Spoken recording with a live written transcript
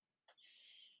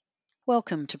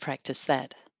Welcome to Practice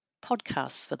That,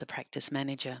 podcasts for the practice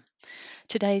manager.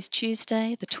 Today's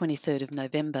Tuesday, the 23rd of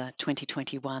November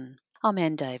 2021. I'm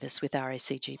Ann Davis with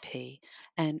RACGP,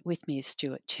 and with me is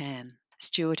Stuart Chan.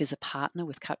 Stuart is a partner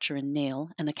with Cutcher and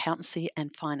Neal, an accountancy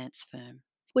and finance firm.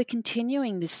 We're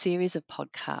continuing this series of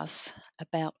podcasts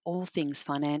about all things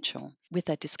financial with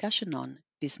a discussion on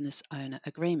business owner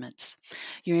agreements.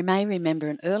 You may remember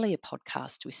an earlier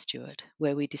podcast with Stuart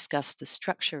where we discussed the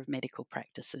structure of medical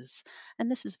practices, and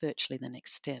this is virtually the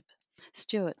next step.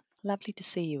 Stuart, lovely to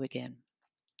see you again.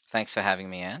 Thanks for having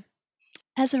me, Anne.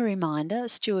 As a reminder,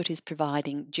 Stuart is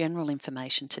providing general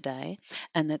information today,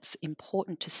 and it's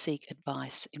important to seek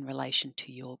advice in relation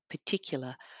to your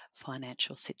particular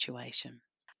financial situation.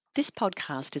 This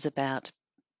podcast is about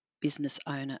business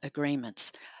owner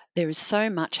agreements. There is so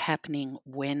much happening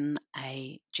when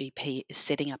a GP is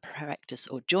setting up a practice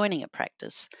or joining a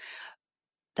practice.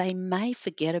 They may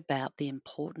forget about the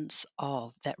importance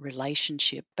of that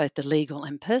relationship, both the legal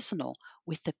and personal,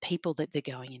 with the people that they're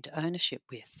going into ownership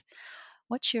with.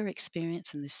 What's your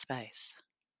experience in this space?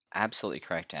 Absolutely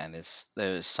correct, Anne.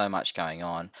 There's so much going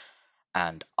on,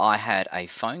 and I had a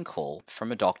phone call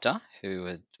from a doctor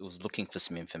who was looking for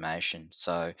some information.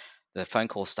 So the phone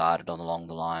call started along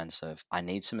the lines of, "I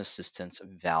need some assistance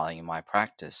valuing my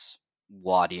practice.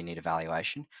 Why do you need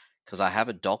evaluation? Because I have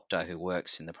a doctor who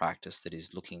works in the practice that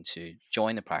is looking to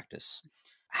join the practice.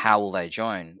 How will they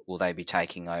join? Will they be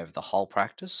taking over the whole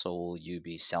practice, or will you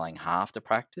be selling half the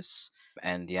practice?"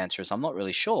 And the answer is, "I'm not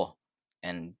really sure."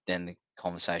 And then the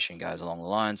conversation goes along the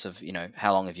lines of,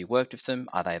 how long have you worked with them?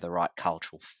 Are they the right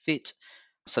cultural fit?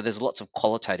 So there's lots of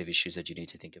qualitative issues that you need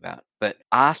to think about. But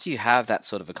after you have that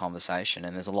sort of a conversation,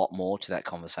 and there's a lot more to that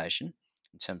conversation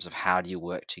in terms of how do you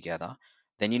work together,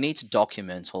 then you need to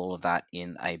document all of that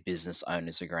in a business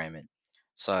owner's agreement.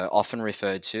 So often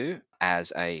referred to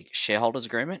as a shareholders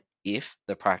agreement if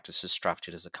the practice is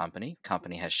structured as a company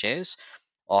has shares,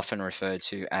 often referred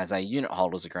to as a unit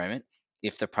holders agreement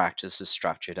if the practice is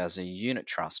structured as a unit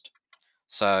trust.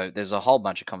 So there's a whole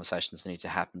bunch of conversations that need to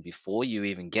happen before you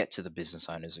even get to the business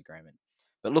owners agreement.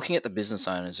 But looking at the business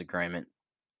owners agreement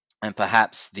and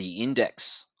perhaps the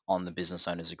index on the business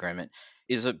owners agreement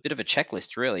is a bit of a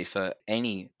checklist really for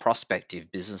any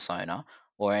prospective business owner,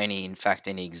 or in fact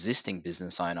any existing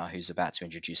business owner who's about to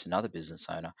introduce another business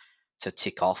owner, to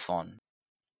tick off on.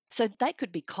 So they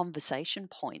could be conversation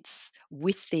points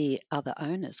with the other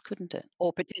owners, couldn't it?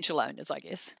 Or potential owners, I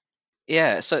guess.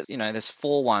 Yeah, so there's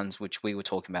four ones which we were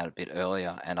talking about a bit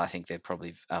earlier, and I think they're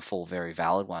probably four very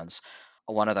valid ones.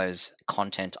 One of those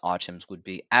content items would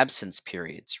be absence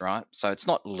periods, right? So it's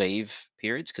not leave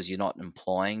periods because you're not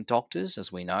employing doctors,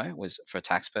 as we know, was for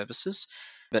tax purposes,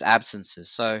 but absences.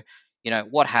 So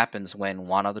what happens when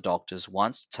one of the doctors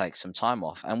wants to take some time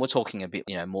off, and we're talking a bit,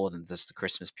 more than just the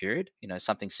Christmas period.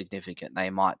 Something significant. They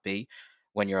might be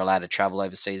when you're allowed to travel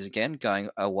overseas again, going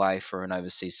away for an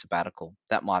overseas sabbatical.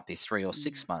 That might be 3 or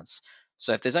 6 months.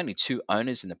 So if there's only two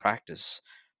owners in the practice,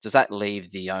 does that leave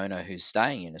the owner who's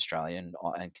staying in Australia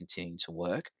and continuing to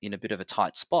work in a bit of a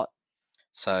tight spot?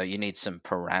 So you need some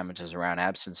parameters around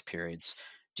absence periods.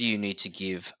 Do you need to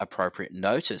give appropriate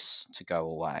notice to go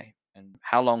away? And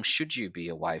how long should you be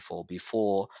away for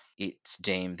before it's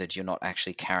deemed that you're not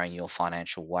actually carrying your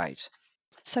financial weight?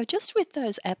 So, just with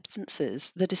those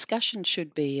absences, the discussion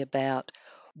should be about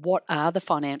what are the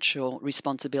financial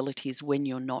responsibilities when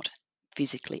you're not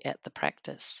physically at the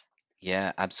practice.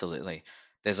 Yeah, absolutely.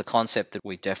 There's a concept that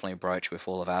we definitely broach with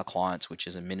all of our clients, which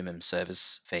is a minimum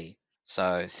service fee.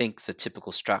 So think the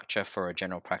typical structure for a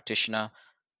general practitioner: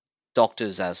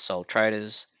 doctors as sole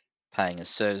traders, paying a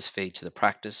service fee to the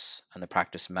practice, and the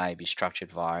practice may be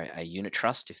structured via a unit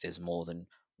trust if there's more than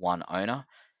one owner.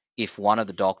 If one of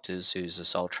the doctors who's a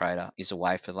sole trader is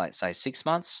away for, let's say, 6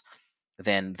 months,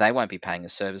 then they won't be paying a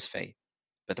service fee.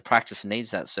 But the practice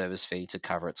needs that service fee to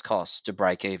cover its costs, to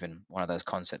break even, one of those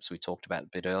concepts we talked about a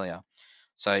bit earlier.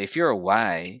 So if you're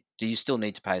away, do you still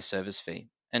need to pay a service fee?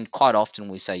 And quite often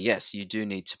we say, yes, you do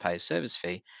need to pay a service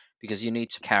fee because you need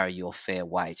to carry your fair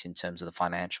weight in terms of the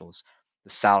financials. The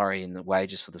salary and the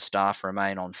wages for the staff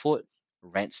remain on foot,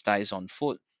 rent stays on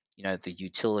foot, the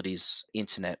utilities,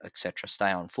 internet, etc., stay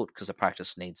on foot because the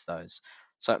practice needs those.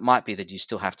 So it might be that you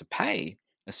still have to pay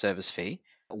a service fee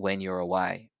when you're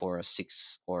away for a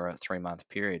 6 or a 3 month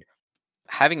period.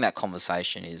 Having that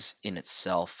conversation is in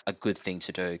itself a good thing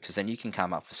to do because then you can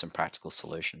come up with some practical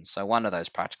solutions. So, one of those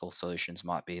practical solutions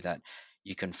might be that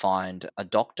you can find a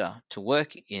doctor to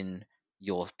work in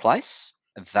your place.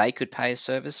 They could pay a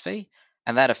service fee,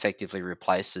 and that effectively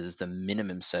replaces the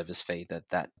minimum service fee that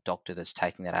that doctor that's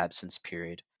taking that absence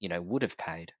period, would have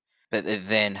paid. But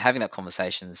then having that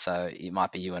conversation, so it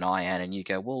might be you and I, Anne, and you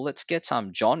go, well, let's get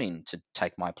John in to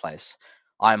take my place.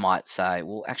 I might say,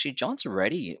 well, actually, John's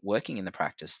already working in the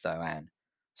practice, though, Anne.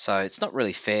 So it's not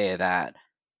really fair that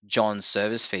John's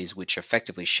service fees, which are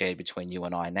effectively shared between you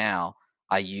and I now,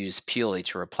 are used purely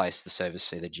to replace the service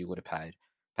fee that you would have paid.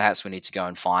 Perhaps we need to go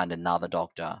and find another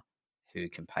doctor who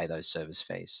can pay those service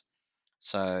fees.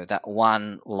 So that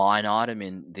one line item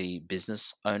in the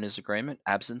business owners agreement,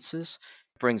 absences,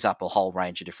 brings up a whole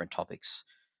range of different topics.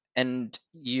 And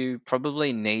you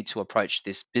probably need to approach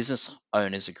this business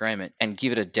owners agreement and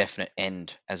give it a definite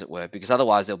end, as it were, because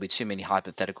otherwise there'll be too many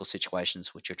hypothetical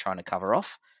situations which you're trying to cover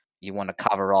off. You want to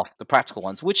cover off the practical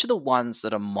ones, which are the ones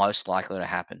that are most likely to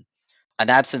happen. An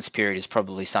absence period is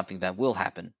probably something that will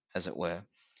happen, as it were.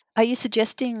 Are you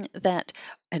suggesting that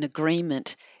an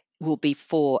agreement will be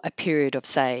for a period of,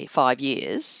 say, 5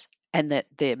 years, and that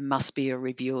there must be a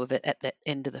review of it at the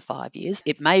end of the 5 years?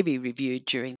 It may be reviewed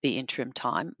during the interim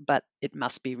time, but it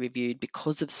must be reviewed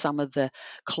because of some of the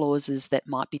clauses that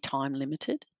might be time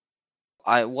limited?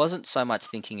 I wasn't so much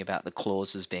thinking about the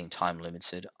clauses being time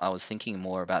limited. I was thinking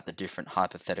more about the different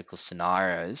hypothetical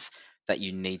scenarios that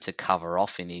you need to cover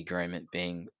off in the agreement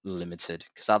being limited,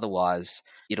 because otherwise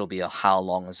it'll be a how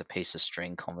long is a piece of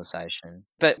string conversation.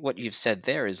 But what you've said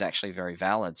there is actually very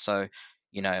valid. So,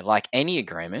 like any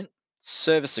agreement,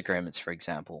 service agreements, for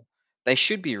example, they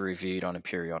should be reviewed on a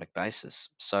periodic basis.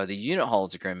 So the unit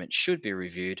holds agreement should be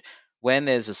reviewed when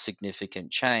there's a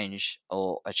significant change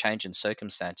or a change in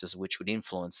circumstances which would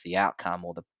influence the outcome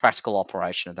or the practical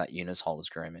operation of that unit holders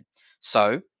agreement.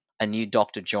 So, a new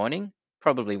doctor joining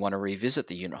probably want to revisit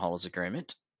the unit holders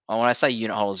agreement. And when I say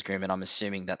unit holders agreement, I'm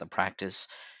assuming that the practice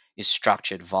is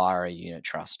structured via a unit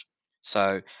trust.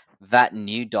 So, that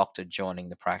new doctor joining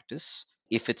the practice,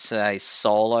 if it's a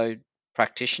solo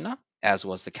practitioner, as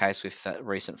was the case with that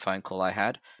recent phone call I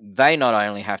had, they not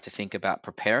only have to think about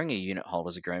preparing a unit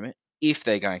holders agreement if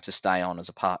they're going to stay on as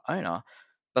a part owner,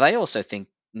 but they also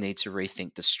need to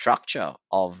rethink the structure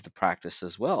of the practice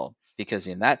as well, because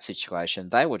in that situation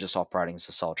they were just operating as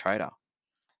a sole trader.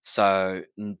 So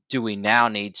do we now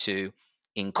need to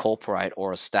incorporate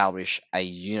or establish a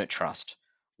unit trust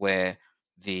where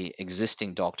the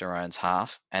existing doctor owns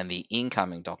half and the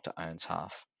incoming doctor owns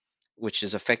half, which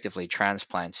is effectively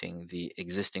transplanting the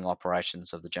existing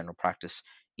operations of the general practice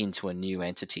into a new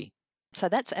entity? So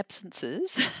that's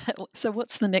absences. So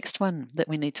what's the next one that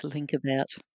we need to think about?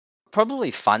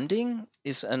 Probably funding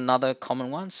is another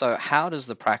common one. So, how does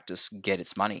the practice get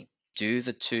its money? Do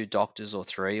the two doctors or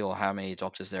three, or how many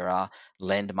doctors there are,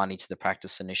 lend money to the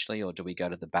practice initially, or do we go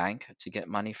to the bank to get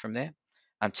money from there?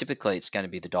 Typically, it's going to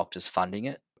be the doctors funding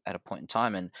it at a point in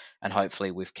time, and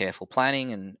hopefully with careful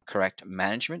planning and correct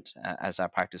management, as our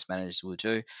practice managers will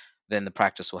do, then the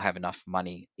practice will have enough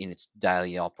money in its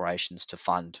daily operations to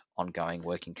fund ongoing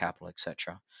working capital,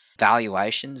 etc.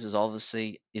 Valuations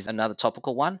is another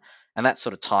topical one, and that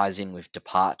sort of ties in with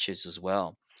departures as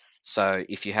well. So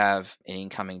if you have an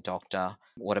incoming doctor,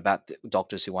 what about the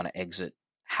doctors who want to exit?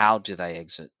 How do they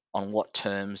exit? On what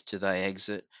terms do they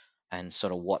exit? And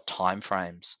sort of what time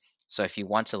frames? So if you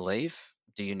want to leave,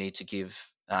 do you need to give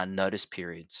notice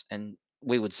periods? And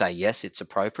we would say yes, it's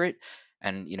appropriate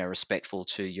and respectful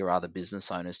to your other business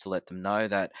owners to let them know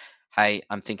that, hey,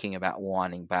 I'm thinking about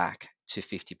winding back to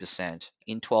 50%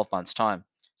 in 12 months' time.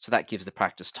 So that gives the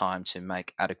practice time to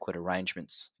make adequate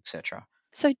arrangements, etc.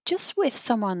 So, just with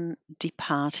someone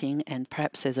departing and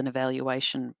perhaps there's an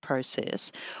evaluation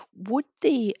process, would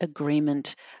the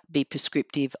agreement be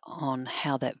prescriptive on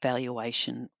how that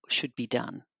valuation should be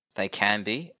done? They can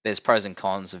be. There's pros and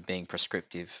cons of being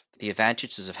prescriptive. The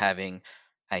advantages of having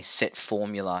a set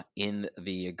formula in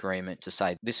the agreement to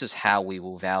say this is how we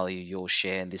will value your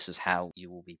share and this is how you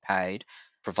will be paid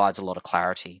provides a lot of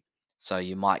clarity. So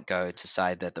you might go to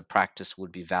say that the practice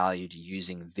would be valued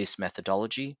using this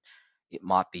methodology. It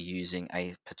might be using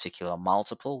a particular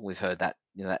multiple. We've heard that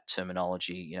that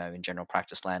terminology, in general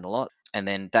practice land a lot, and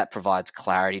then that provides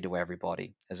clarity to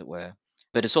everybody, as it were.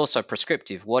 But it's also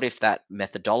prescriptive. What if that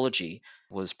methodology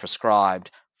was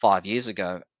prescribed 5 years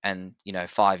ago, and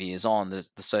 5 years on, the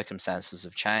circumstances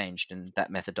have changed, and that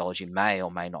methodology may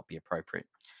or may not be appropriate?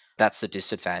 That's the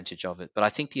disadvantage of it. But I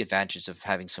think the advantage of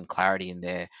having some clarity in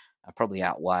there probably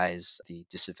outweighs the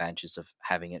disadvantages of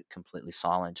having it completely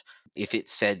silent. If it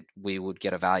said we would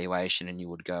get a valuation and you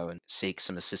would go and seek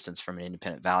some assistance from an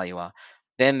independent valuer,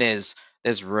 then there's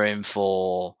room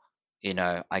for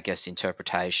I guess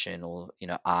interpretation or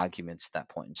arguments at that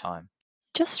point in time.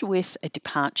 Just with a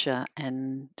departure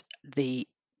and the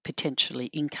potentially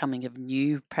incoming of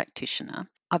new practitioner,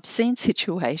 I've seen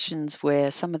situations where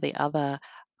some of the other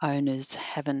owners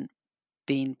haven't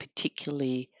been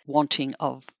particularly wanting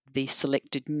of the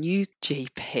selected new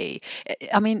GP.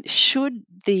 I mean, should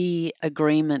the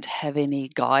agreement have any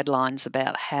guidelines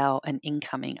about how an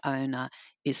incoming owner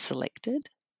is selected?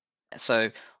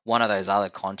 So one of those other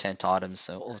content items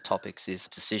or topics is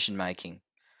decision making.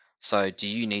 So do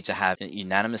you need to have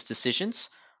unanimous decisions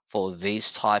for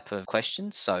these type of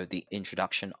questions? So the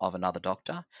introduction of another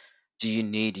doctor. Do you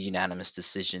need unanimous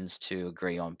decisions to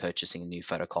agree on purchasing a new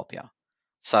photocopier?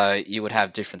 So you would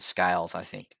have different scales, I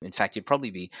think. In fact, you'd probably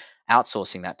be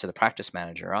outsourcing that to the practice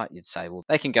manager, right? You'd say, well,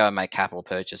 they can go and make capital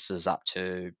purchases up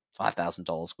to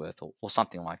 $5,000 worth or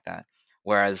something like that.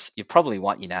 Whereas you probably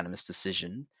want unanimous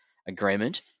decision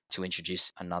agreement to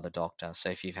introduce another doctor.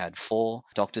 So if you've had four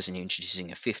doctors and you're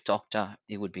introducing a fifth doctor,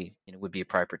 it would be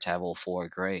appropriate to have all four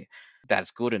agree.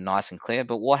 That's good and nice and clear.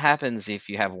 But what happens if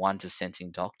you have one dissenting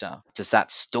doctor? Does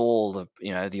that stall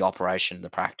the operation of the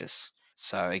practice?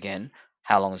 So again,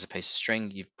 how long is a piece of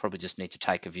string? You probably just need to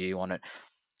take a view on it.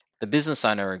 The business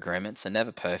owner agreements are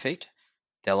never perfect.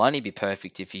 They'll only be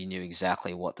perfect if you knew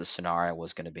exactly what the scenario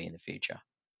was going to be in the future,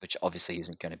 which obviously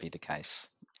isn't going to be the case.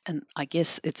 And I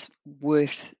guess it's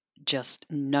worth just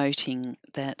noting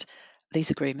that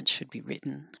these agreements should be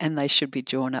written and they should be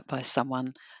drawn up by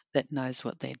someone that knows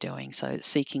what they're doing. So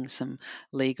seeking some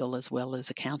legal as well as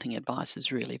accounting advice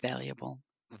is really valuable.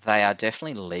 They are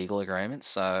definitely legal agreements,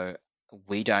 so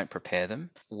we don't prepare them.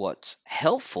 What's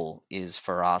helpful is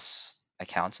for us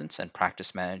accountants and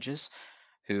practice managers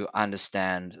who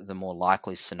understand the more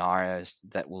likely scenarios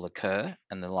that will occur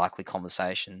and the likely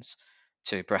conversations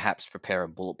to perhaps prepare a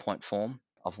bullet point form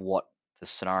of what the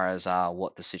scenarios are,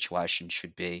 what the situation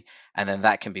should be, and then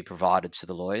that can be provided to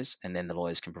the lawyers, and then the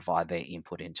lawyers can provide their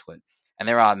input into it. And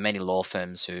there are many law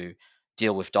firms who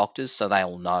deal with doctors, so they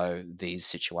all know these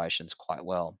situations quite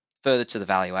well. Further to the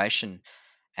valuation,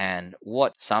 and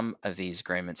what some of these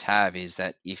agreements have is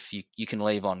that if you can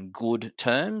leave on good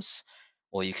terms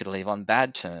or you could leave on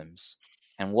bad terms.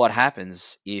 And what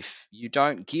happens if you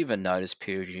don't give a notice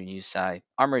period and you say,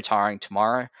 I'm retiring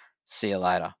tomorrow, see you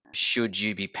later? Should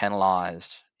you be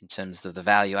penalized in terms of the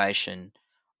valuation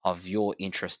of your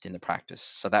interest in the practice?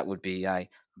 So that would be a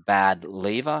bad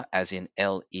leaver, as in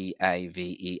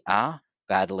Leaver,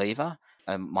 bad leaver.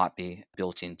 Might be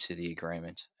built into the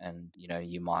agreement, and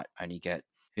you might only get,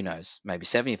 who knows, maybe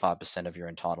 75% of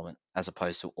your entitlement as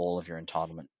opposed to all of your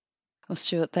entitlement. Well,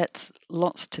 Stuart, that's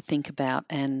lots to think about,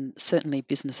 and certainly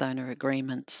business owner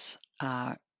agreements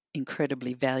are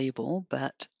incredibly valuable,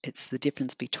 but it's the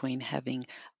difference between having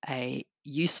a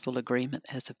useful agreement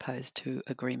as opposed to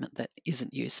agreement that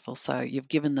isn't useful. So you've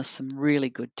given us some really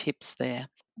good tips there.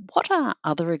 What are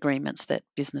other agreements that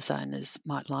business owners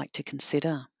might like to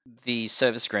consider? The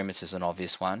service agreement is an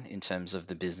obvious one in terms of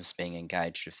the business being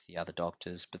engaged with the other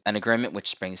doctors, but an agreement which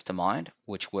springs to mind,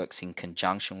 which works in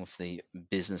conjunction with the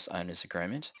business owner's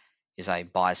agreement, is a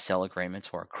buy sell agreement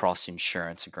or a cross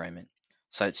insurance agreement.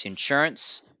 So it's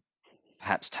insurance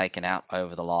perhaps taken out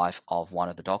over the life of one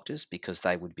of the doctors because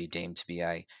they would be deemed to be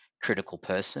a critical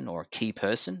person or a key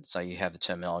person. So you have the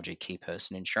terminology key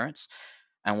person insurance.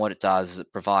 And what it does is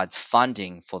it provides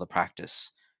funding for the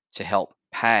practice to help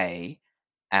pay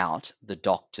out the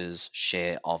doctor's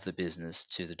share of the business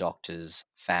to the doctor's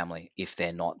family if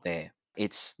they're not there.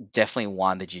 It's definitely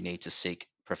one that you need to seek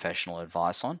professional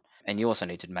advice on. And you also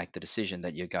need to make the decision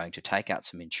that you're going to take out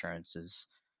some insurances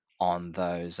on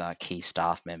those key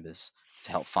staff members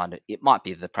to help fund it. It might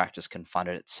be the practice can fund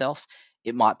it itself.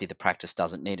 It might be the practice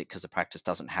doesn't need it because the practice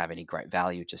doesn't have any great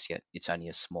value just yet. It's only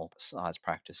a small size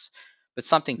practice. But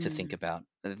something to think Mm. about.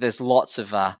 There's lots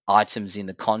of items in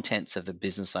the contents of the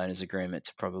business owner's agreement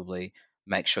to probably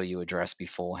make sure you address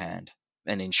beforehand.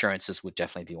 And insurances would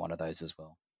definitely be one of those as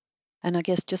well. And I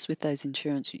guess just with those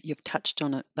insurance, you've touched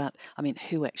on it, but I mean,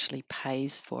 who actually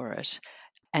pays for it?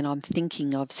 And I'm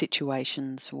thinking of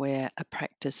situations where a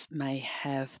practice may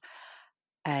have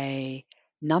a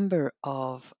number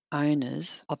of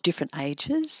owners of different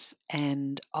ages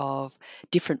and of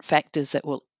different factors that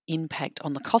will impact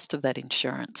on the cost of that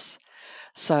insurance.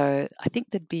 So I think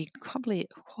there'd be probably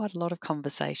quite a lot of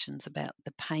conversations about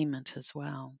the payment as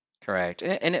well. Correct.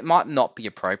 And it might not be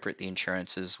appropriate, the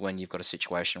insurances, when you've got a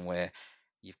situation where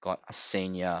you've got a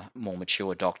senior, more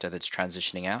mature doctor that's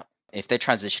transitioning out. If they're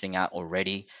transitioning out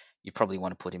already, you probably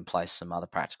want to put in place some other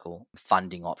practical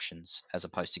funding options as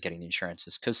opposed to getting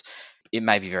insurances because it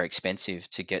may be very expensive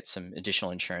to get some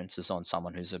additional insurances on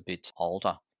someone who's a bit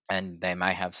older and they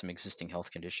may have some existing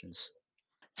health conditions.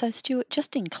 So, Stuart,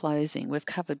 just in closing, we've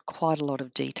covered quite a lot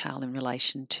of detail in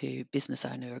relation to business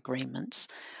owner agreements.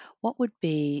 What would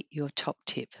be your top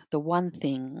tip, the one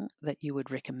thing that you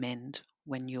would recommend?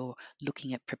 when you're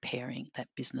looking at preparing that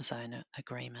business owner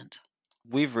agreement?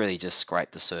 We've really just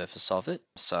scraped the surface of it.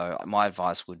 So my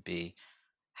advice would be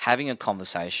having a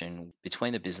conversation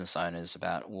between the business owners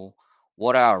about, well,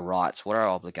 what are our rights, what are our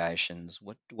obligations,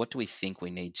 what do we think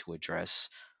we need to address,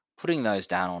 putting those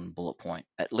down on bullet point,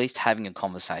 at least having a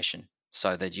conversation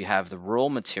so that you have the raw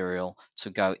material to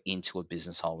go into a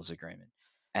business holders agreement.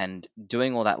 And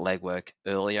doing all that legwork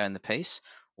earlier in the piece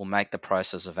will make the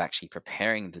process of actually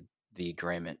preparing the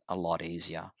agreement a lot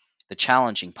easier. The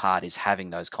challenging part is having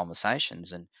those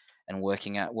conversations and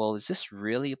working out, well, is this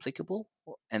really applicable?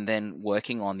 And then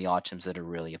working on the items that are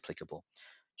really applicable.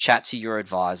 Chat to your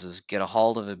advisors, get a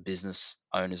hold of a business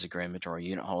owner's agreement or a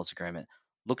unit holders agreement,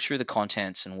 look through the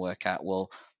contents and work out, well,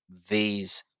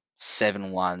 these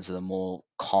 7 ones are the more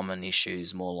common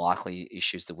issues, more likely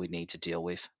issues that we need to deal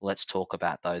with. Let's talk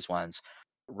about those ones.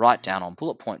 Write down on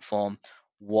bullet point form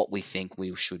what we think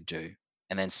we should do,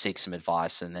 and then seek some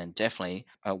advice. And then definitely,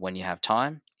 when you have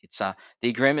time, it's the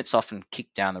agreement's often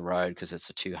kicked down the road because it's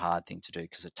a too hard thing to do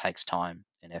because it takes time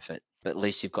and effort. But at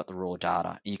least you've got the raw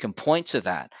data, and you can point to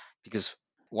that because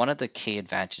one of the key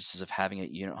advantages of having a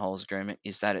unit holders agreement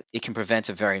is that it can prevent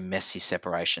a very messy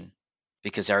separation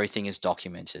because everything is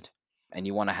documented, and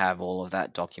you want to have all of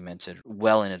that documented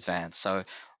well in advance. So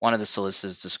one of the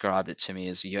solicitors described it to me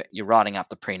as you're writing up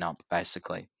the prenup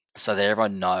basically, so that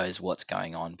everyone knows what's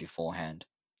going on beforehand.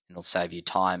 It'll save you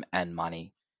time and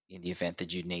money in the event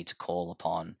that you need to call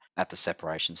upon at the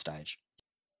separation stage.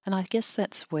 And I guess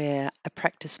that's where a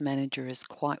practice manager is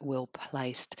quite well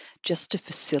placed just to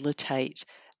facilitate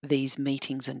these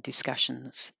meetings and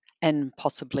discussions and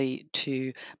possibly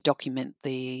to document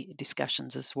the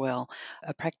discussions as well.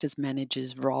 A practice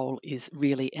manager's role is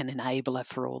really an enabler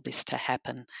for all this to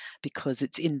happen because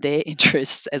it's in their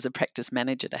interests as a practice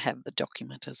manager to have the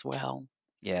document as well.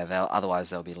 Yeah, otherwise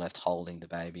they'll be left holding the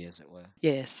baby, as it were.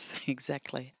 Yes,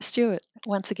 exactly. Stuart,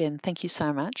 once again, thank you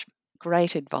so much.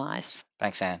 Great advice.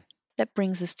 Thanks, Anne. That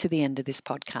brings us to the end of this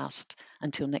podcast.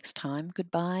 Until next time,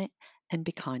 goodbye and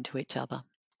be kind to each other.